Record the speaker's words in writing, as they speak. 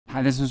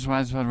Hi, this is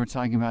Weisfeld. We're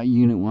talking about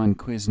Unit 1,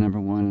 Quiz number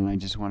 1, and I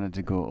just wanted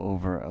to go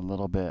over a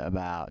little bit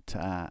about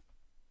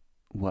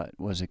what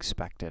was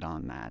expected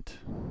on that.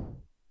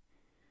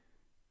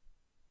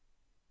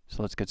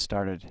 So let's get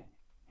started.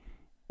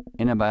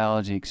 In a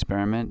biology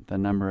experiment, the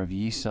number of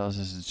yeast cells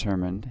is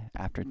determined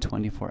after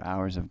 24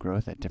 hours of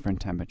growth at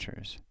different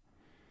temperatures.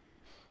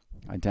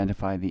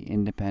 Identify the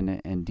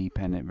independent and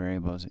dependent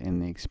variables in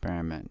the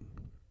experiment.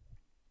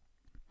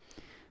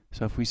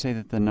 So if we say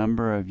that the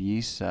number of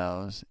yeast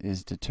cells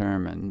is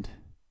determined,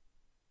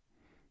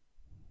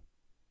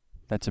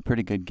 that's a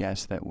pretty good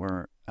guess that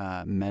we're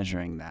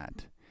measuring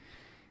that.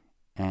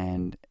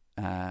 And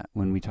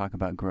when we talk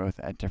about growth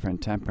at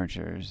different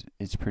temperatures,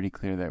 it's pretty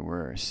clear that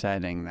we're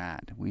setting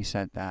that. We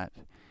set that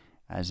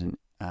as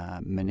a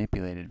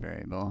manipulated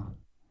variable,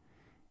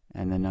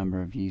 and the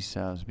number of yeast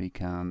cells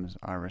becomes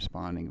our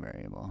responding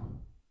variable.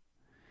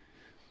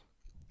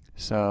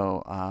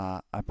 So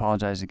I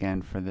apologize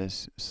again for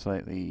this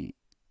slightly,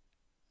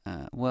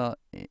 well,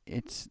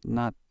 it's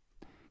not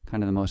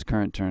kind of the most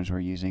current terms we're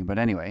using, but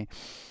anyway,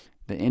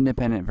 the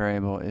independent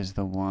variable is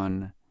the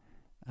one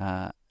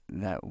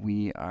that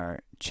we are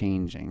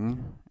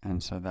changing,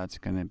 and so that's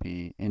going to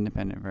be,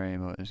 independent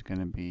variable is going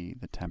to be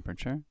the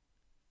temperature,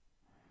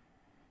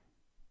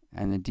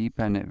 and the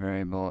dependent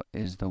variable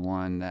is the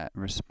one that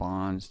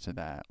responds to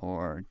that,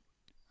 or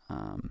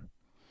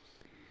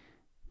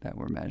that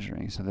we're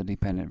measuring. So the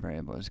dependent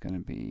variable is going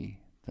to be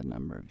the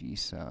number of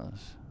yeast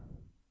cells.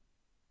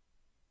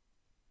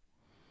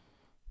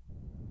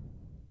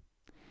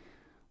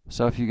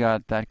 So if you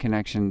got that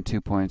connection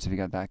 2 points, if you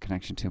got that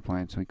connection 2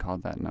 points, we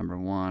called that number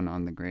 1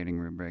 on the grading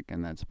rubric,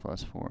 and that's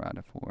plus 4 out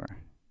of 4.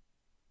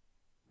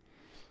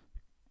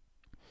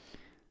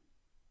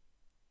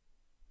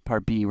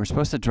 Part B, we're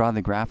supposed to draw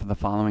the graph of the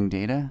following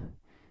data,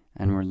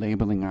 and we're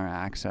labeling our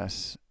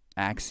axes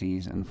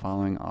and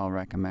following all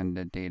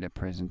recommended data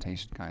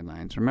presentation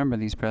guidelines. Remember,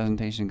 these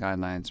presentation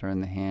guidelines are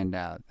in the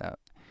handout that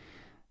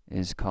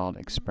is called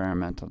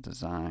Experimental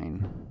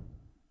Design.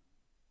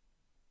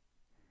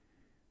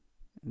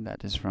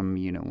 That is from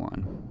Unit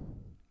 1.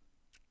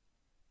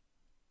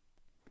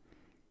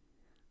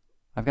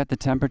 I've got the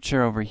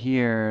temperature over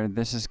here.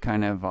 This is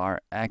kind of our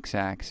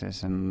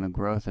x-axis, and the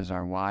growth is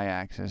our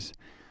y-axis.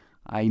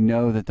 I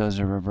know that those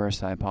are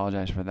reversed. I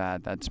apologize for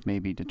that. That's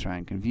maybe to try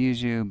and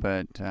confuse you,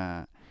 but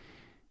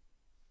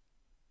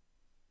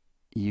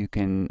you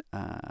can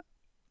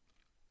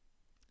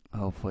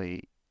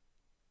hopefully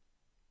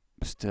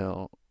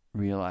still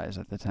realize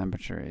that the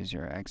temperature is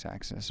your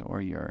x-axis,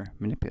 or your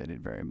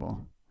manipulated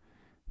variable,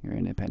 your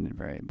independent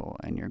variable,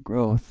 and your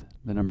growth,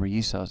 the number of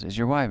yeast cells, is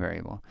your y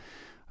variable.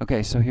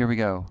 Okay, so here we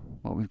go.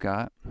 What we've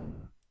got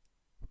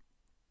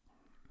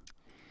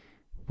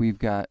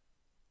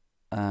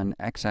an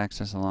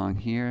x-axis along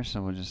here,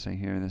 so we'll just say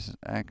here this is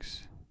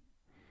x,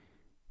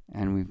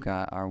 and we've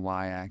got our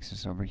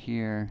y-axis over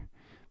here,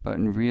 but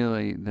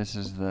really this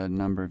is the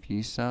number of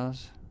yeast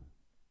cells,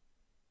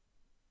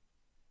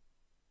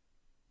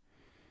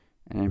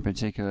 and in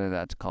particular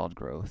that's called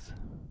growth.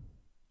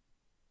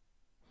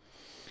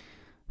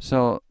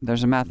 So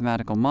there's a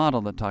mathematical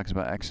model that talks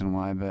about x and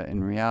y, but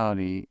in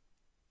reality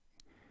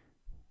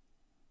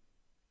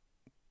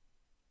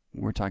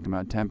we're talking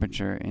about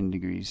temperature in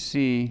degrees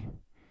C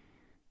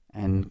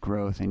and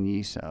growth in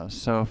yeast cells.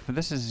 So if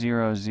this is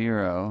 0,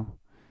 0,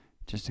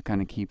 just to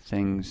kind of keep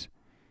things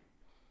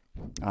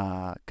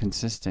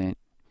consistent,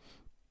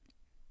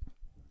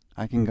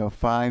 I can go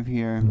 5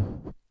 here,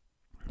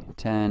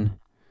 10,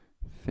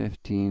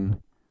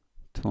 15,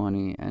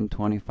 20, and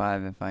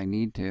 25 if I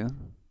need to.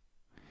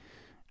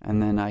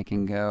 And then I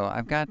can go,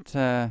 I've got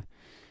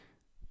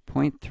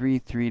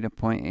 0.33 to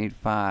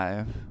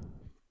 0.85,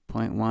 0.1,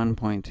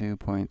 0.2,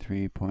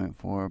 0.3,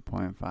 0.4,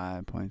 0.5,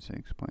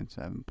 0.6,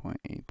 0.7,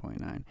 0.8,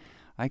 0.9.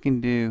 I can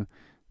do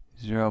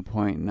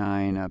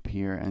 0.9 up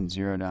here and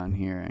 0 down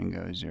here and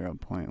go 0.1,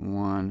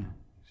 0.2,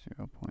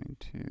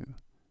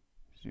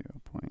 0.3,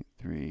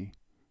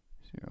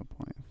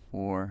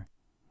 0.4,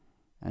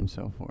 and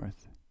so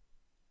forth.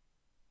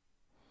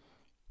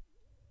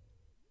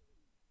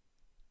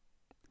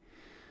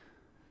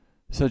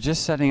 So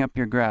just setting up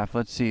your graph,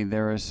 let's see,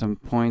 there are some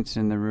points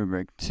in the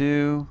rubric,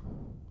 2,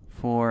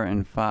 4,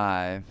 and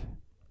 5.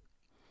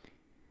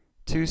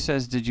 2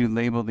 says, did you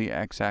label the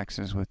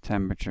x-axis with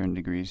temperature in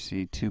degrees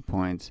C? 2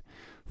 points.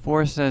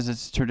 4 says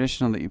it's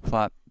traditional that you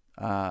plot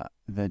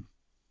the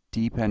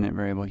dependent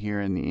variable here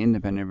and the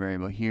independent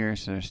variable here,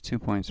 so there's 2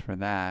 points for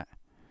that.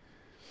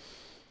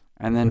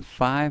 And then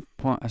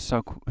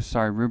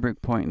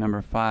rubric point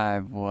number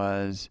 5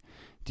 was,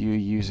 do you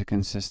use a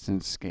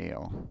consistent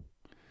scale?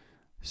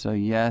 So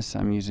yes,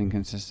 I'm using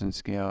consistent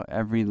scale.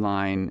 Every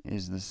line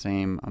is the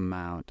same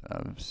amount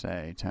of,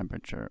 say,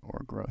 temperature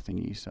or growth in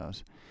yeast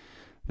cells.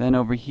 Then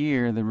over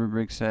here, the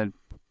rubric said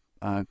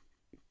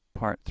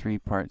part 3,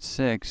 part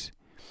 6.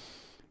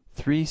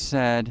 3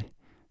 said,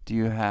 do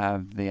you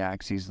have the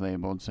axes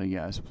labeled? So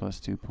yes, plus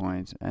 2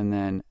 points. And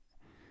then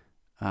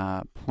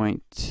rubric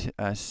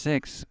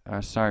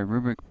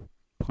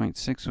point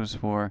 6 was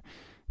for,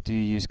 do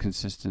you use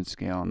consistent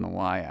scale on the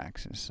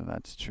y-axis? So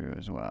that's true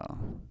as well.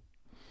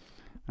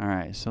 All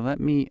right, so let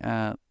me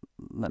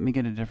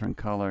get a different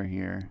color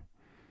here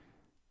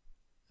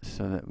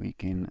so that we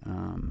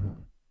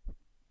can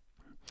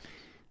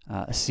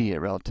see it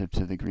relative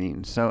to the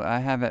green. So I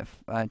have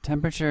at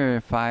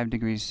temperature 5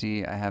 degrees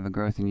C, I have a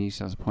growth in yeast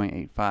cells of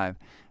 0.85.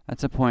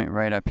 That's a point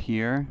right up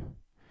here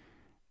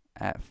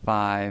at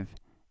 5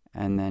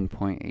 and then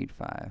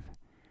 0.85.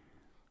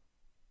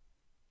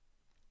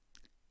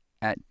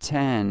 At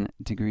 10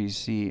 degrees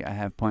C, I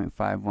have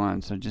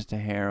 0.51, so just a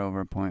hair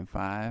over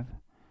 0.5.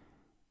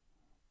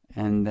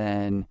 And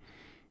then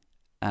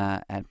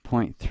at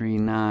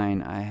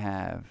 0.39, I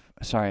have,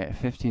 sorry, at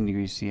 15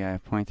 degrees C, I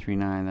have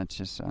 0.39, that's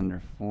just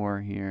under 4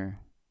 here.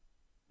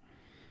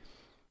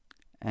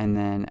 And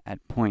then at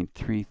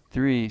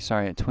 0.33,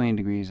 sorry, at 20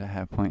 degrees, I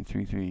have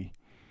 0.33,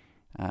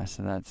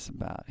 so that's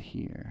about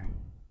here.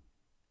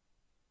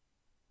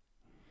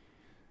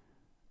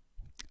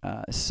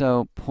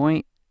 So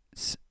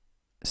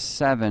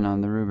 0.7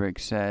 on the rubric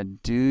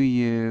said, do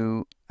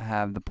you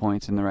have the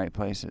points in the right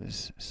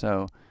places?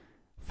 So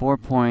 4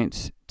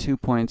 points, 2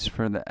 points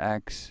for the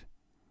x,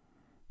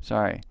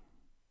 sorry,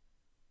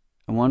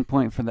 1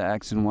 point for the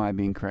x and y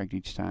being correct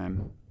each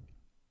time.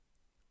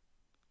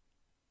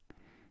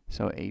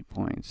 So 8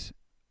 points.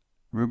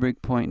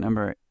 Rubric point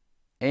number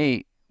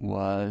 8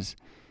 was,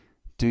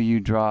 do you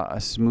draw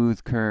a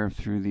smooth curve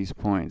through these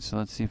points? So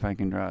let's see if I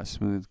can draw a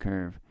smooth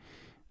curve.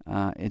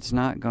 It's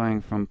not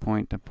going from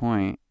point to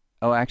point.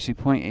 Oh, actually,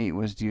 point 8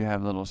 was, do you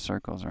have little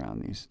circles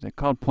around these? They're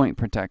called point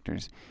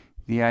protectors.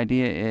 The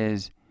idea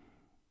is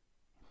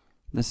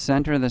the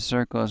center of the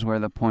circle is where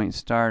the point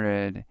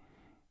started.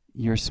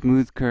 Your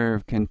smooth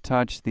curve can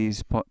touch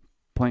these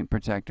point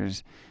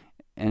protectors,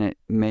 and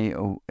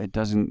it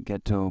doesn't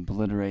get to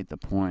obliterate the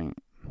point.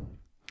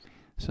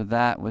 So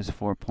that was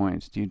 4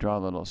 points. Do you draw a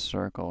little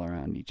circle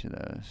around each of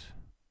those?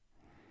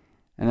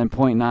 And then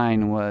point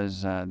 9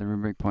 was, the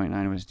rubric point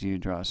 9 was, do you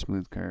draw a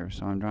smooth curve?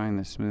 So I'm drawing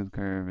the smooth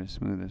curve as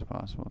smooth as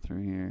possible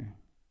through here.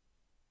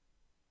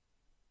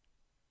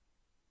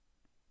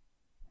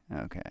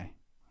 Okay.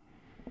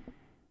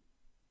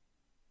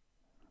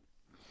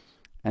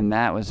 And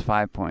that was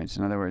 5 points.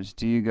 In other words,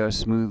 do you go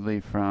smoothly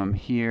from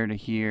here to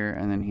here,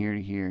 and then here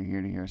to here,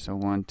 here to here? So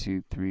 1,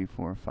 2, 3,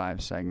 4,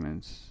 5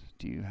 segments.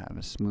 Do you have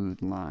a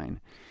smooth line?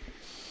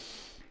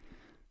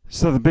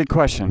 So the big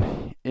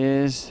question,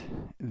 is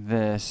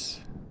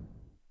this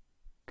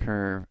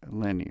curve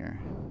linear?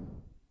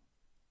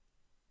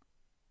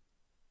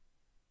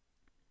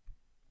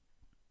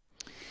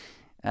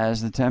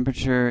 As the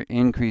temperature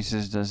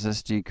increases, does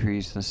this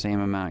decrease the same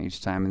amount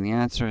each time? And the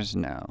answer is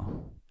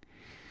no.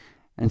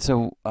 And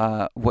so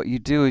what you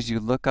do is you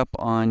look up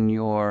on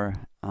your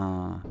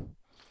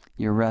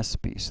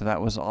recipe. So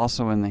that was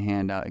also in the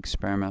handout,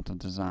 experimental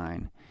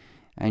design.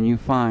 And you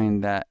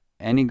find that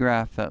any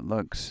graph that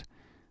looks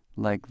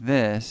like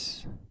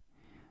this,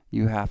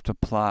 you have to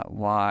plot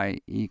y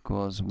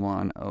equals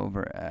 1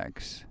 over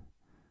x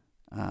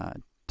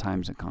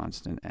times a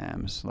constant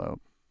m,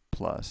 slope,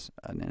 plus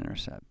an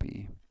intercept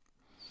b.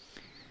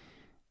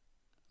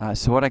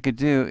 So what I could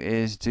do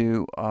is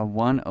do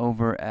 1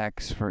 over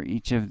x for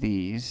each of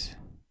these,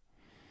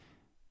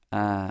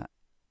 and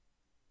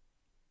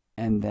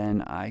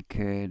then I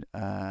could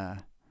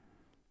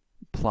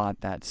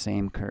plot that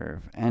same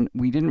curve. And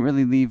we didn't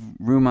really leave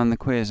room on the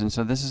quiz, and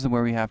so this is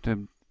where we have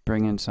to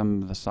bring in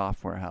some of the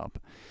software help.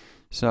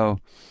 So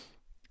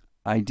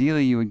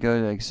ideally you would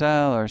go to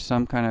Excel or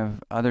some kind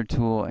of other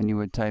tool and you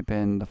would type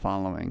in the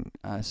following.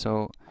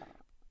 So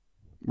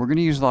we're going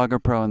to use Logger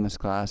Pro in this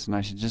class, and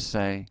I should just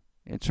say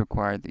it's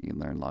required that you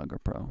learn Logger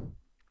Pro.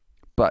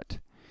 But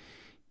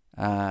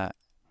I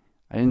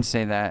didn't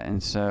say that,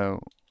 and so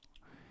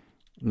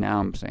now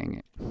I'm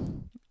saying it.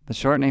 The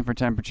short name for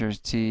temperature is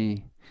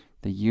T,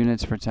 the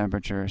units for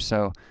temperature.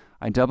 So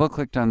I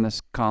double-clicked on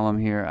this column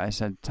here. I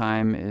said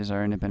time is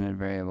our independent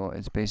variable.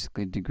 It's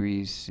basically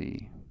degrees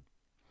C.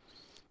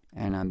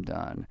 And I'm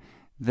done.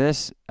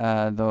 This,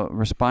 the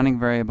responding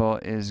variable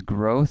is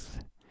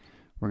growth.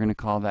 We're going to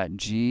call that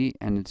G,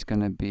 and it's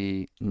going to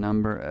be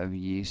number of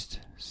yeast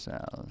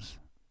cells.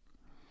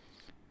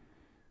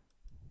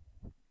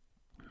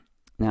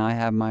 Now I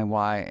have my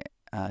my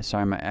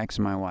X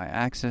and my Y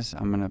axis.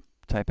 I'm going to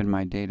type in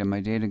my data. My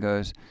data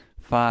goes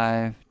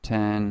 5,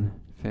 10,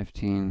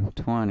 15,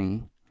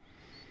 20.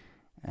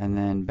 And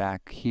then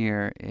back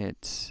here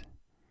it's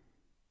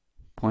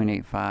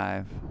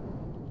 0.85,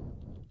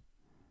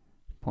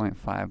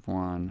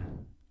 0.51,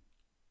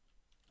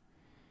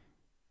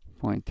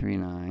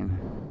 0.39,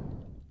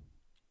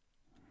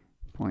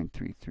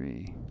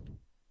 0.33.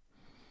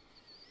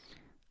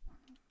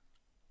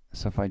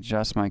 So if I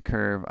adjust my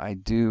curve, I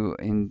do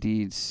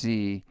indeed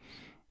see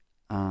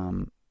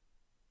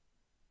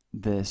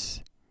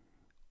this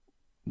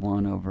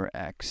 1 over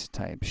x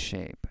type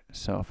shape.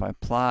 So if I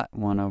plot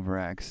 1 over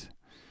x,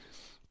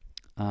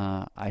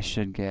 I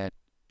should get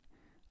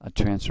a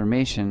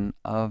transformation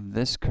of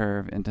this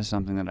curve into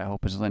something that I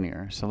hope is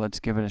linear. So let's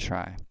give it a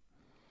try.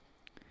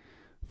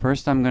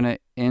 First I'm going to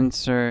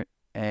insert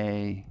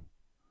a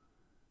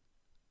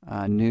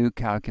new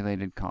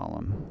calculated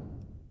column.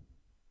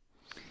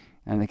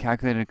 And the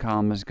calculated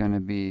column is going to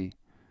be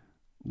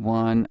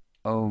 1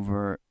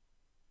 over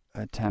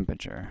a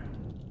temperature.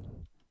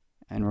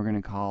 And we're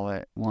going to call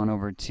it 1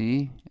 over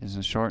T is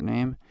a short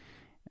name.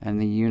 And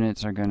the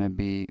units are going to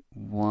be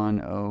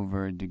 1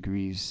 over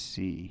degrees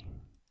C.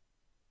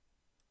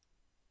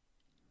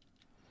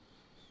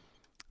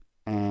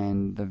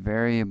 And the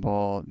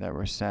variable that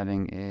we're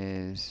setting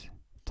is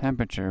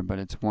temperature, but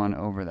it's 1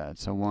 over that.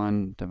 So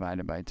 1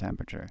 divided by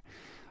temperature.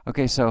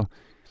 Okay, so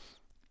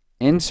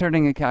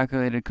inserting a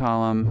calculated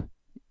column,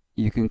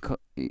 you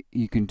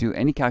can do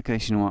any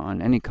calculation you want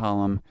on any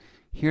column.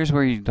 Here's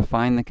where you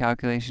define the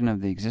calculation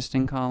of the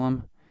existing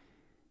column.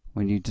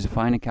 When you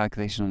define a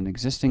calculation on an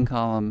existing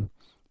column,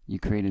 you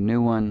create a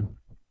new one.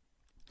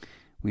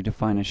 We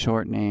define a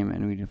short name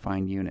and we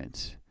define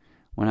units.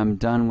 When I'm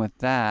done with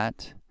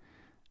that,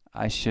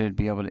 I should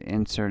be able to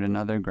insert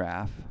another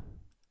graph.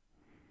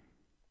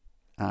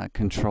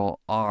 Control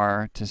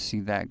R to see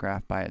that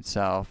graph by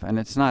itself. And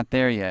it's not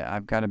there yet.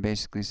 I've got to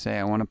basically say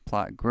I want to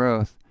plot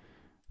growth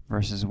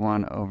versus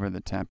 1 over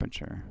the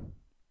temperature.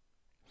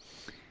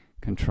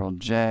 Control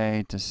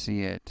J to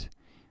see it.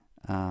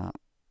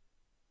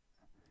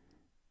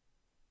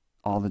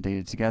 All the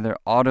data together.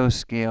 Auto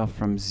scale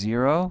from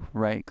 0.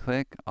 Right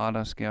click.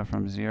 Auto scale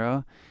from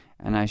 0.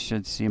 And I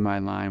should see my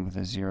line with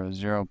a 0,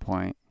 0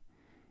 point.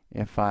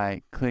 If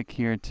I click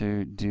here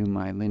to do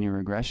my linear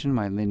regression,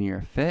 my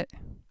linear fit,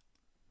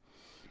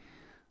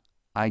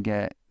 I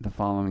get the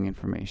following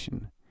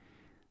information.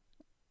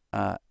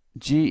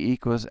 G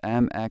equals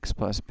mx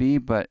plus b,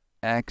 but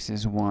x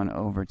is 1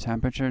 over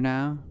temperature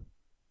now.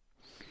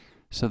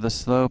 So the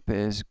slope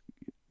is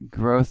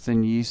growth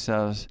in yeast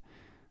cells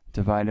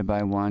divided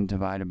by 1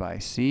 divided by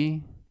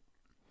c.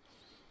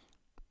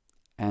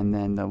 And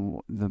then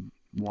the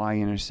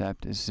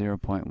y-intercept is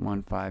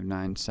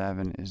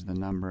 0.1597 is the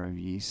number of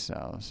yeast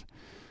cells.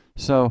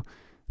 So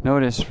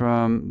notice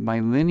from my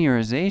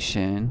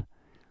linearization,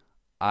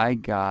 I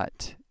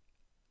got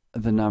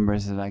the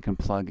numbers that I can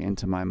plug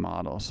into my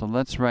model. So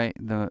let's write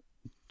the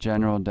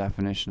general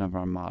definition of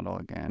our model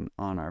again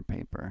on our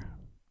paper.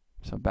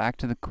 So back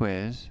to the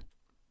quiz.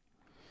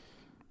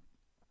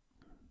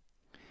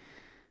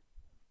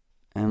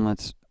 And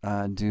let's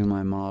do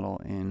my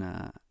model in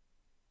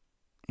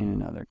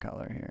another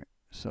color here.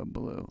 So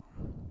blue.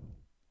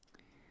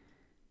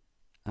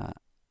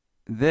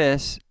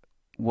 This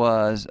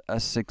was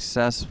a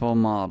successful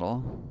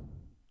model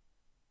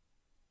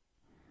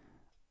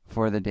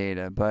for the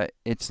data, but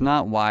it's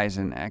not y's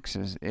and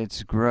x's.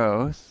 It's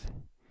growth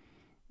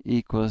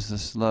equals the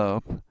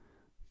slope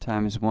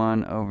times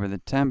 1 over the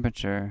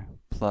temperature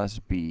plus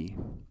b.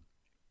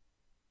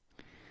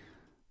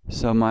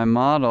 So my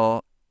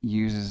model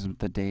uses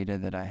the data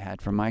that I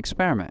had from my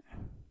experiment.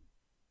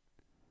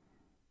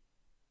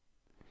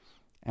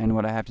 And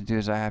what I have to do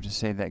is I have to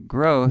say that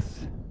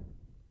growth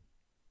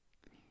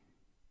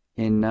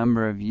in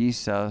number of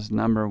yeast cells,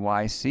 number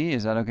YC,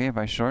 is that okay if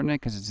I shorten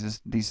it? Because it's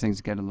just these things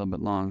get a little bit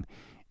long.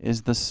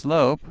 Is the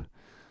slope,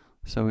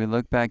 so we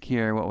look back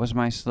here, what was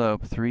my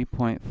slope?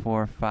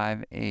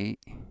 3.458.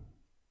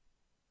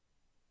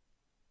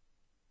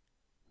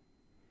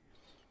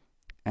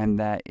 And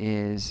that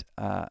is,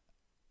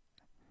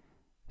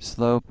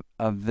 slope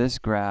of this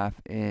graph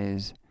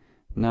is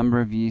number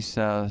of yeast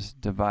cells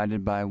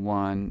divided by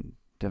 1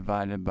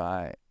 divided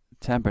by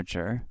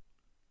temperature.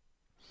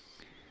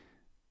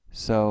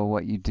 So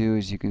what you do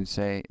is you can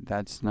say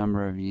that's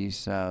number of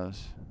yeast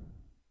cells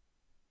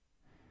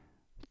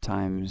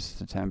times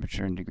the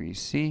temperature in degrees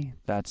C.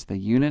 That's the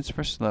units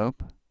for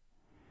slope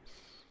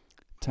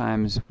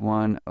times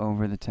 1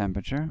 over the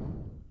temperature.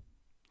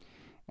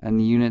 And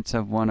the units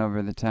of 1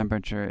 over the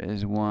temperature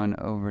is 1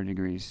 over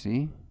degrees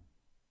C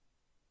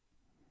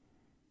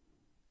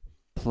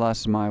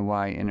plus my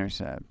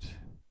y-intercept.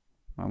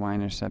 My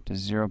y-intercept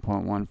is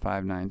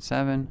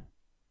 0.1597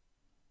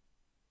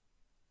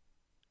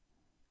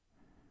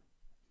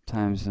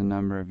 times the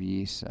number of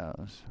yeast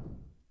cells.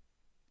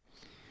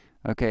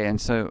 Okay, and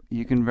so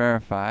you can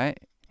verify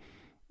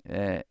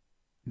that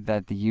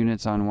the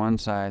units on one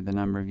side, the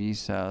number of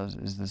yeast cells,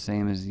 is the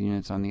same as the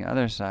units on the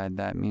other side.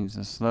 That means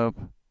the slope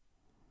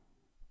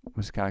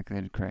was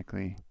calculated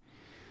correctly.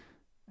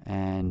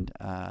 And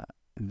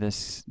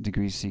this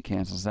degree C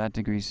cancels that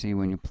degree C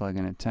when you plug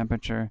in a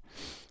temperature.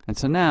 And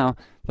so now,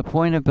 the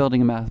point of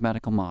building a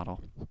mathematical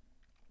model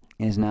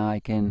is now I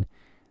can,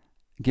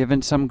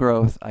 given some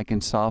growth, I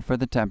can solve for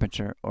the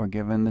temperature, or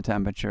given the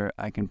temperature,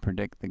 I can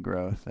predict the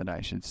growth that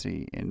I should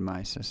see in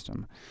my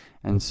system.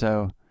 And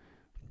so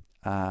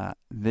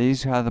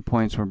these are how the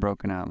points were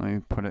broken out. Let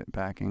me put it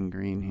back in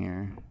green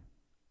here.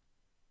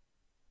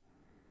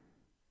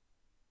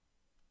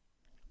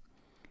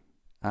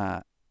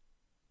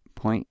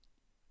 Point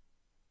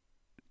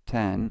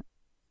 10,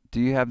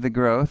 do you have the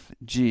growth,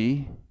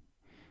 G,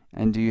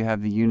 and do you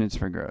have the units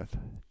for growth,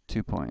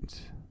 2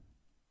 points.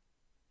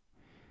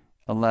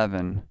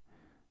 11,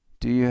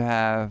 do you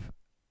have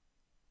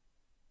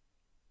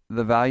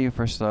the value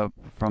for slope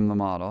from the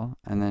model,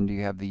 and then do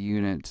you have the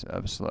units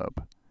of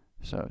slope,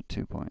 so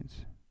 2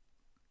 points.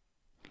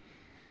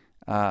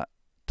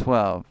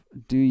 12.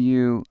 Do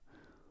you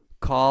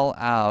call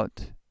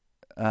out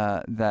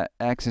that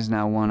x is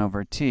now 1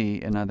 over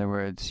t? In other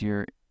words,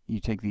 you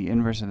take the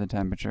inverse of the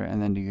temperature,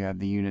 and then do you have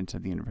the units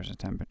of the inverse of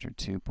temperature,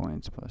 2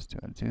 points plus 2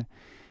 out of 2.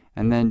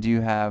 And then do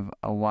you have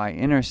a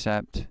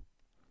y-intercept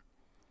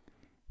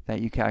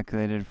that you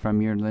calculated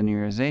from your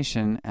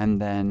linearization, and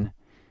then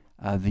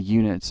the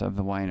units of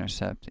the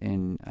y-intercept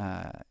in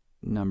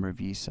number of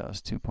yeast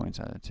cells, 2 points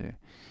out of 2.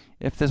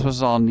 If this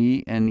was all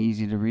neat and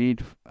easy to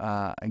read,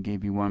 I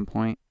gave you 1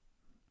 point.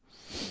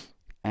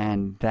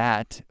 And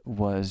that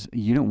was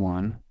Unit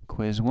 1,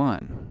 Quiz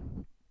 1.